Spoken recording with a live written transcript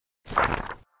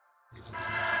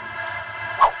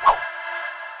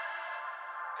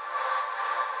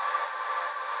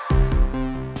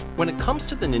When it comes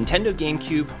to the Nintendo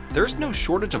Gamecube, there's no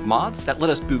shortage of mods that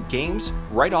let us boot games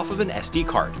right off of an SD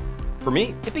card. For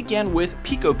me, it began with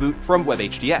PicoBoot from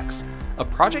WebHDX, a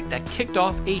project that kicked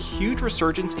off a huge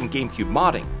resurgence in Gamecube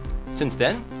modding. Since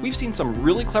then, we've seen some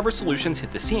really clever solutions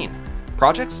hit the scene,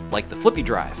 projects like the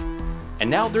FlippyDrive. And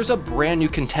now there's a brand new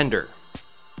contender,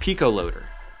 PicoLoader.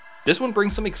 This one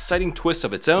brings some exciting twists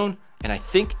of its own, and I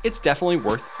think it's definitely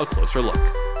worth a closer look.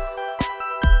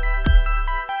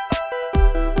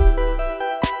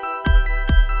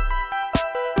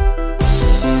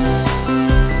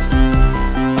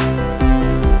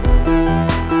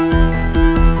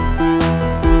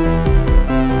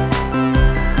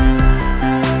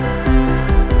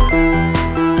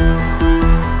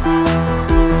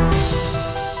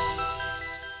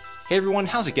 Hey everyone,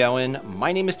 how's it going?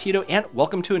 My name is Tito and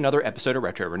welcome to another episode of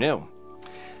Retro Renew.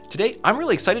 Today, I'm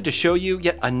really excited to show you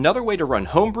yet another way to run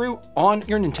homebrew on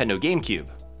your Nintendo Gamecube.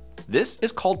 This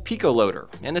is called PicoLoader,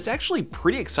 and it's actually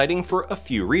pretty exciting for a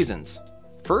few reasons.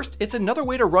 First, it's another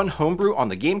way to run homebrew on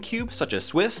the Gamecube, such as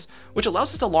Swiss, which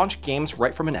allows us to launch games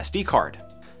right from an SD card.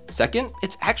 Second,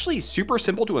 it's actually super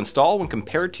simple to install when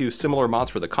compared to similar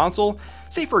mods for the console,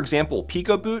 say for example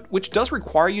PicoBoot, which does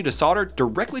require you to solder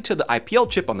directly to the IPL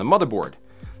chip on the motherboard.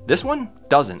 This one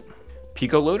doesn't.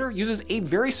 PicoLoader uses a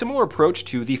very similar approach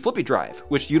to the FlippyDrive,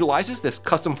 which utilizes this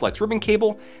custom flex ribbon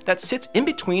cable that sits in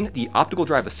between the optical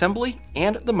drive assembly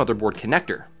and the motherboard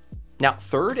connector. Now,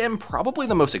 third and probably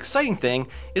the most exciting thing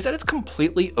is that it's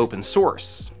completely open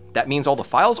source. That means all the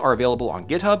files are available on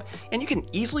GitHub, and you can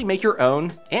easily make your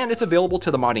own, and it's available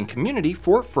to the modding community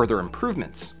for further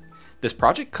improvements. This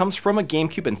project comes from a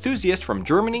GameCube enthusiast from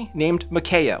Germany named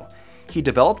Macho. He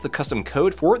developed the custom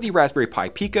code for the Raspberry Pi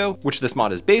Pico, which this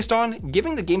mod is based on,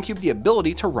 giving the GameCube the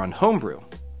ability to run homebrew.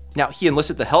 Now, he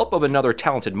enlisted the help of another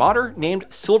talented modder named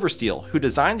Silversteel, who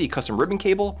designed the custom ribbon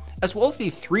cable, as well as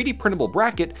the 3D printable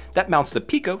bracket that mounts the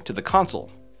Pico to the console.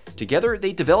 Together,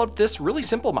 they developed this really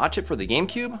simple mod chip for the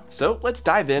GameCube, so let's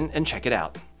dive in and check it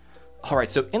out.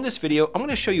 Alright, so in this video, I'm going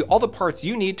to show you all the parts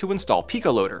you need to install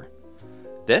PicoLoader.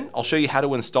 Then, I'll show you how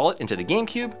to install it into the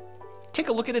GameCube, take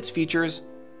a look at its features,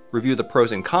 review the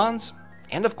pros and cons,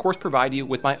 and of course provide you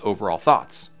with my overall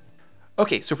thoughts.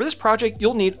 Okay, so for this project,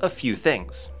 you'll need a few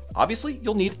things. Obviously,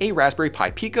 you'll need a Raspberry Pi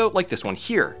Pico like this one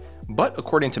here. But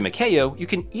according to Macho, you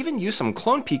can even use some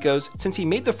clone Picos since he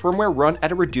made the firmware run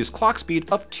at a reduced clock speed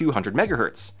of 200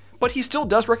 MHz. But he still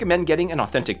does recommend getting an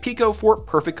authentic Pico for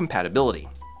perfect compatibility.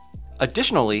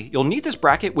 Additionally, you'll need this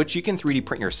bracket which you can 3D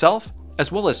print yourself,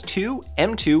 as well as two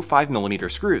M2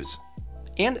 5mm screws.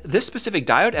 And this specific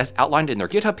diode as outlined in their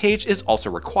GitHub page is also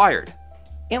required.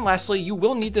 And lastly, you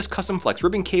will need this custom flex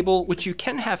ribbon cable which you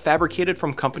can have fabricated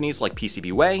from companies like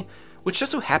PCBWay, which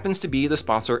just so happens to be the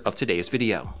sponsor of today's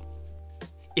video.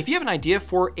 If you have an idea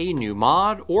for a new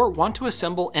mod or want to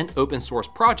assemble an open source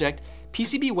project,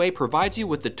 PCBWay provides you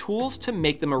with the tools to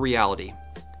make them a reality.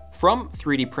 From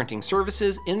 3D printing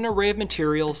services in an array of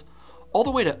materials, all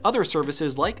the way to other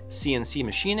services like CNC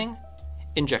machining,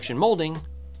 injection molding,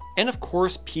 and of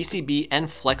course PCB and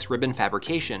flex ribbon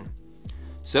fabrication.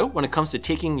 So when it comes to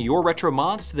taking your retro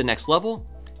mods to the next level,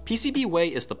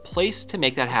 PCBWay is the place to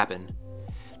make that happen.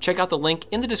 Check out the link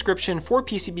in the description for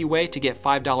PCBWay to get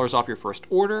 $5 off your first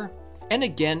order. And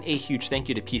again, a huge thank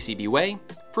you to PCBWay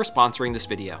for sponsoring this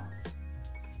video.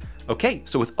 Okay,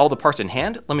 so with all the parts in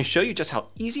hand, let me show you just how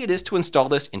easy it is to install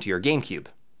this into your GameCube.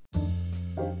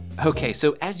 Okay,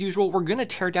 so as usual, we're gonna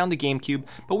tear down the GameCube,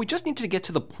 but we just need to get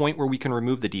to the point where we can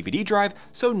remove the DVD drive,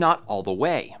 so not all the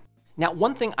way. Now,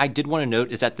 one thing I did want to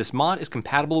note is that this mod is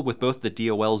compatible with both the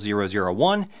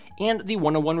DOL001 and the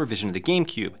 101 revision of the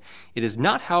GameCube. It is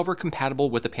not, however, compatible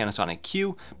with the Panasonic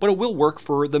Q, but it will work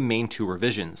for the main two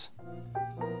revisions.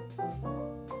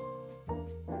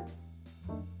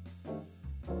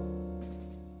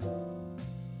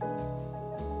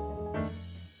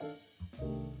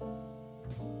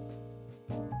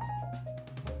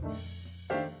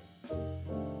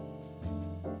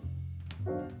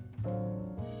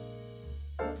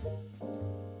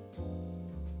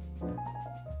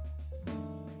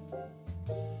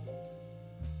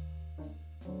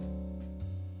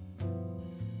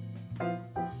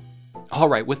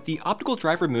 Alright, with the optical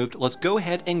drive removed, let's go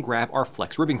ahead and grab our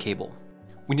flex ribbon cable.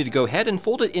 We need to go ahead and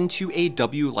fold it into a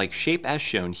W-like shape as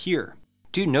shown here.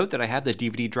 Do note that I have the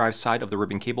DVD drive side of the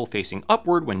ribbon cable facing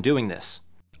upward when doing this.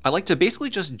 I like to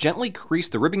basically just gently crease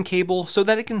the ribbon cable so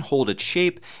that it can hold its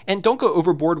shape, and don't go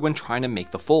overboard when trying to make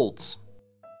the folds.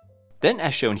 Then,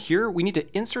 as shown here, we need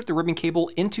to insert the ribbon cable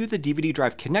into the DVD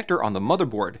drive connector on the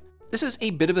motherboard. This is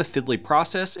a bit of a fiddly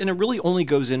process, and it really only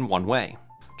goes in one way.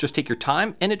 Just take your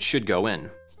time and it should go in.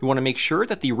 We want to make sure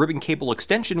that the ribbon cable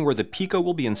extension where the Pico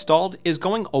will be installed is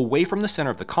going away from the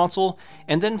center of the console,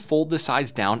 and then fold the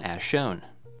sides down as shown.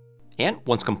 And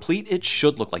once complete, it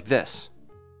should look like this.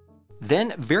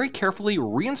 Then very carefully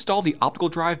reinstall the optical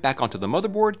drive back onto the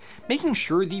motherboard, making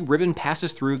sure the ribbon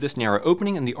passes through this narrow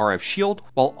opening in the RF shield,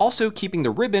 while also keeping the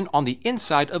ribbon on the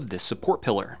inside of this support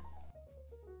pillar.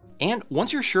 And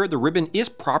once you're sure the ribbon is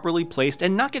properly placed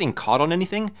and not getting caught on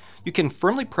anything, you can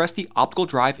firmly press the optical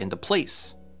drive into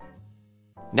place.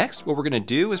 Next, what we're going to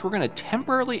do is we're going to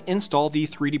temporarily install the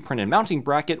 3D printed mounting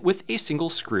bracket with a single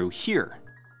screw here.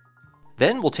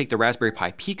 Then we'll take the Raspberry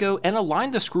Pi Pico and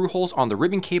align the screw holes on the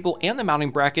ribbon cable and the mounting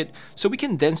bracket so we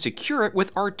can then secure it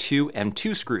with our two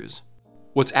M2 screws.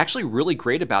 What's actually really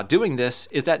great about doing this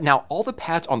is that now all the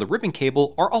pads on the ribbon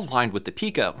cable are aligned with the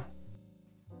Pico.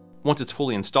 Once it's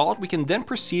fully installed, we can then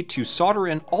proceed to solder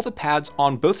in all the pads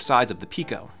on both sides of the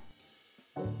Pico.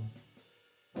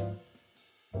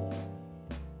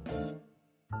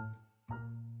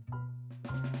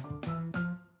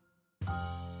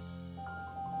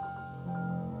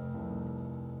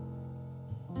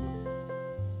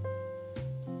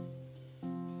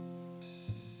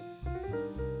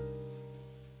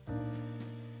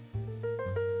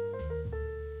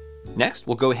 Next,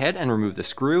 we'll go ahead and remove the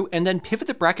screw and then pivot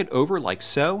the bracket over like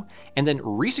so, and then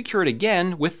re-secure it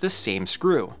again with the same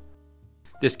screw.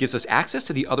 This gives us access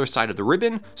to the other side of the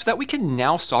ribbon so that we can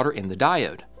now solder in the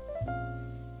diode.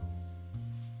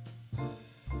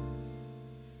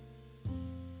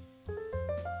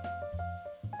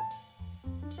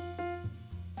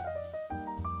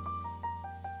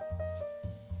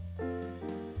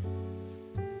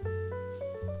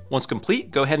 Once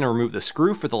complete, go ahead and remove the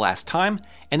screw for the last time,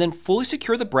 and then fully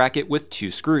secure the bracket with two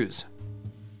screws.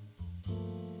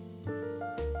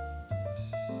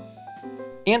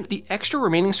 And the extra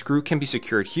remaining screw can be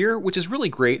secured here, which is really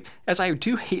great, as I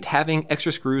do hate having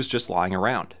extra screws just lying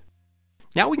around.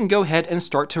 Now we can go ahead and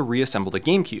start to reassemble the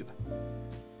Gamecube.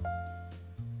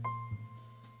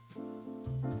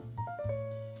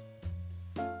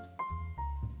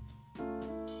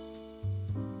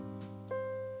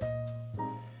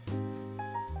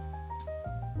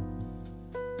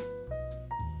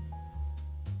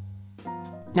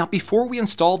 Now before we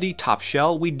install the top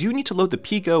shell, we do need to load the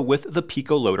Pico with the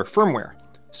PicoLoader firmware.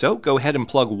 So go ahead and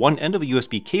plug one end of a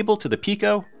USB cable to the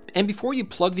Pico, and before you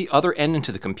plug the other end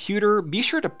into the computer, be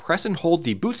sure to press and hold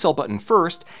the boot cell button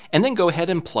first, and then go ahead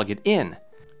and plug it in.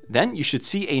 Then you should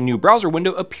see a new browser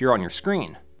window appear on your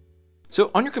screen.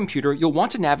 So on your computer, you'll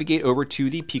want to navigate over to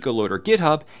the PicoLoader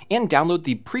GitHub and download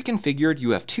the pre-configured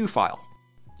UF2 file.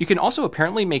 You can also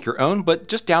apparently make your own, but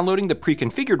just downloading the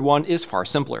pre-configured one is far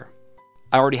simpler.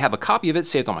 I already have a copy of it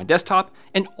saved on my desktop,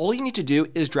 and all you need to do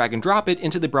is drag and drop it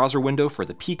into the browser window for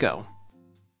the Pico.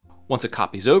 Once a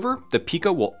copy's over, the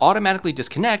Pico will automatically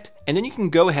disconnect, and then you can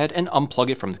go ahead and unplug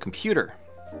it from the computer.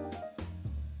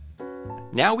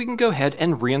 Now we can go ahead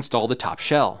and reinstall the top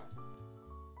shell.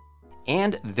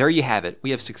 And there you have it,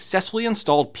 we have successfully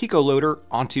installed PicoLoader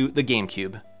onto the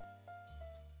Gamecube.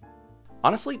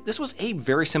 Honestly, this was a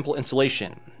very simple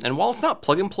installation, and while it's not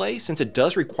plug and play since it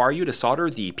does require you to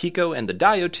solder the Pico and the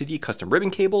diode to the custom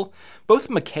ribbon cable, both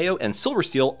Macho and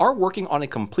Silversteel are working on a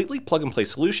completely plug and play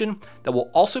solution that will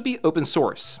also be open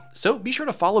source. So be sure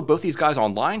to follow both these guys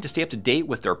online to stay up to date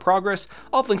with their progress.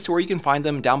 I'll have links to where you can find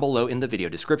them down below in the video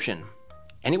description.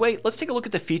 Anyway, let's take a look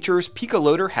at the features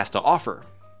PicoLoader has to offer.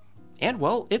 And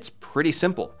well, it's pretty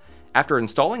simple. After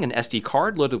installing an SD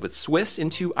card loaded with Swiss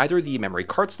into either the memory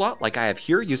card slot like I have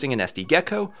here using an SD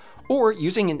Gecko, or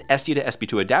using an SD to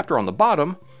SP2 adapter on the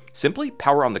bottom, simply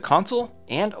power on the console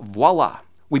and voila!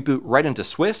 We boot right into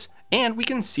Swiss and we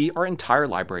can see our entire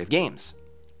library of games.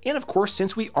 And of course,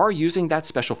 since we are using that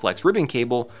special flex ribbon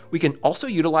cable, we can also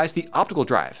utilize the optical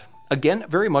drive, again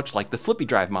very much like the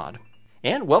FlippyDrive mod.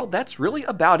 And well, that's really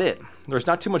about it. There's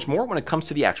not too much more when it comes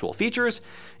to the actual features.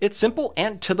 It's simple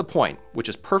and to the point, which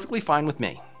is perfectly fine with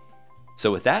me.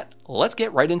 So with that, let's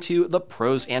get right into the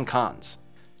pros and cons.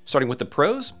 Starting with the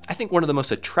pros, I think one of the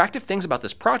most attractive things about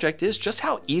this project is just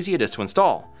how easy it is to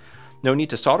install. No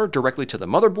need to solder directly to the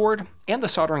motherboard, and the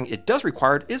soldering it does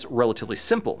require is relatively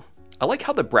simple. I like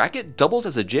how the bracket doubles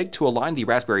as a jig to align the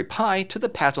Raspberry Pi to the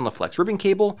pads on the flex ribbon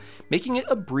cable, making it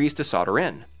a breeze to solder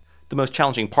in. The most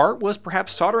challenging part was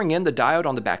perhaps soldering in the diode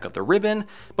on the back of the ribbon,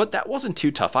 but that wasn't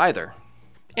too tough either.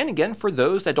 And again, for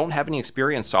those that don't have any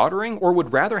experience soldering or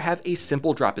would rather have a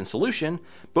simple drop-in solution,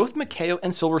 both Macho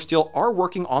and Silversteel are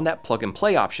working on that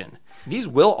plug-and-play option. These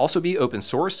will also be open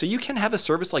source, so you can have a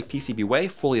service like PCBWay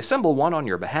fully assemble one on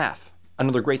your behalf.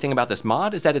 Another great thing about this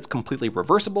mod is that it's completely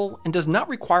reversible and does not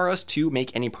require us to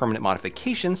make any permanent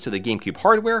modifications to the GameCube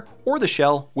hardware or the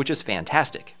shell, which is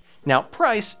fantastic. Now,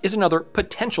 price is another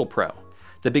potential pro.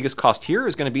 The biggest cost here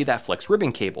is going to be that flex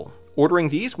ribbon cable. Ordering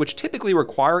these, which typically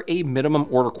require a minimum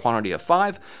order quantity of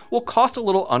 5, will cost a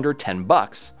little under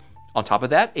 $10. On top of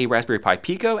that, a Raspberry Pi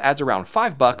Pico adds around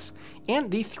 $5,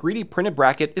 and the 3D printed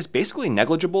bracket is basically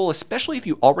negligible, especially if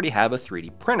you already have a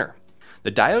 3D printer.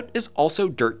 The diode is also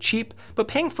dirt cheap, but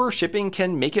paying for shipping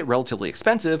can make it relatively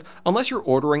expensive unless you're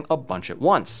ordering a bunch at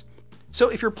once. So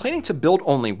if you're planning to build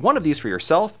only one of these for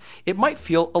yourself, it might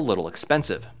feel a little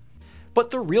expensive. But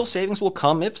the real savings will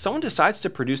come if someone decides to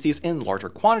produce these in larger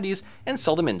quantities and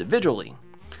sell them individually.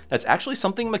 That's actually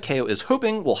something Macho is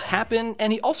hoping will happen,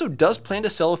 and he also does plan to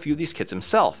sell a few of these kits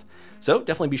himself. So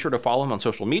definitely be sure to follow him on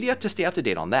social media to stay up to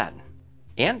date on that.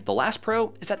 And the last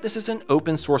pro is that this is an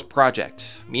open source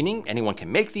project, meaning anyone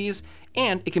can make these,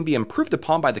 and it can be improved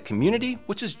upon by the community,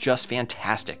 which is just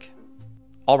fantastic.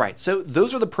 Alright, so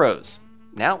those are the pros.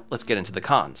 Now let's get into the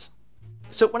cons.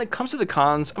 So when it comes to the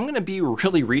cons, I'm going to be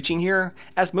really reaching here,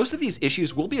 as most of these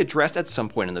issues will be addressed at some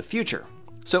point in the future.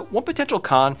 So one potential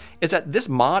con is that this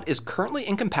mod is currently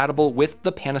incompatible with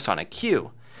the Panasonic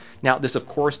Q. Now this of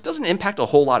course doesn't impact a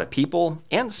whole lot of people,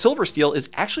 and Silver Steel is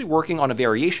actually working on a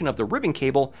variation of the ribbon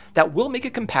cable that will make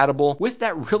it compatible with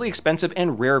that really expensive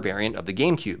and rare variant of the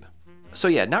GameCube. So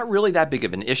yeah, not really that big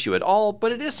of an issue at all,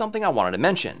 but it is something I wanted to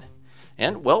mention.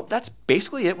 And well, that's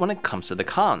basically it when it comes to the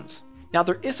cons. Now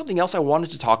there is something else I wanted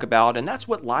to talk about, and that's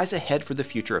what lies ahead for the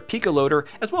future of PicoLoader,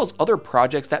 as well as other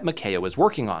projects that Macho is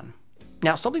working on.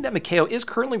 Now something that Macho is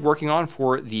currently working on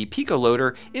for the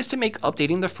PicoLoader is to make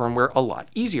updating the firmware a lot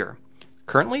easier.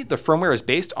 Currently, the firmware is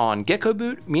based on Gecko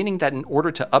boot, meaning that in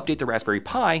order to update the Raspberry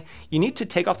Pi, you need to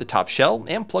take off the top shell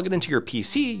and plug it into your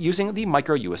PC using the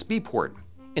micro USB port.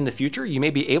 In the future, you may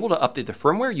be able to update the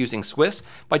firmware using Swiss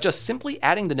by just simply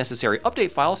adding the necessary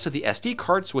update files to the SD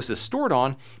card Swiss is stored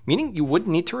on, meaning you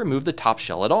wouldn't need to remove the top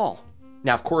shell at all.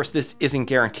 Now, of course, this isn't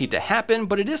guaranteed to happen,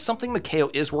 but it is something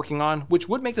Macho is working on, which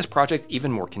would make this project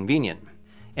even more convenient.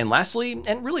 And lastly,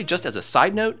 and really just as a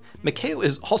side note, Macho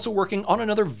is also working on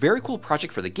another very cool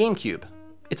project for the GameCube.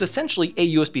 It's essentially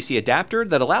a USB-C adapter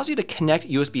that allows you to connect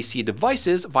USB-C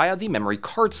devices via the memory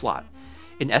card slot.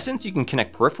 In essence, you can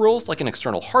connect peripherals like an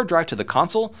external hard drive to the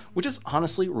console, which is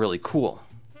honestly really cool.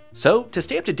 So, to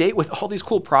stay up to date with all these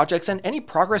cool projects and any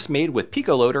progress made with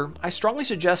PicoLoader, I strongly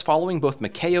suggest following both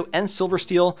Macho and Silver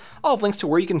Steel. I'll have links to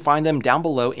where you can find them down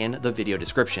below in the video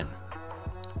description.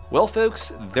 Well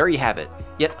folks, there you have it.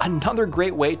 Yet another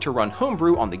great way to run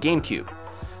homebrew on the GameCube.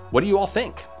 What do you all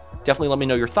think? Definitely let me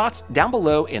know your thoughts down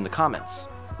below in the comments.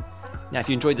 Now if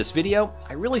you enjoyed this video,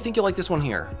 I really think you'll like this one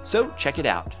here, so check it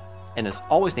out. And as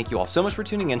always, thank you all so much for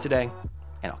tuning in today,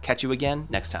 and I'll catch you again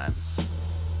next time.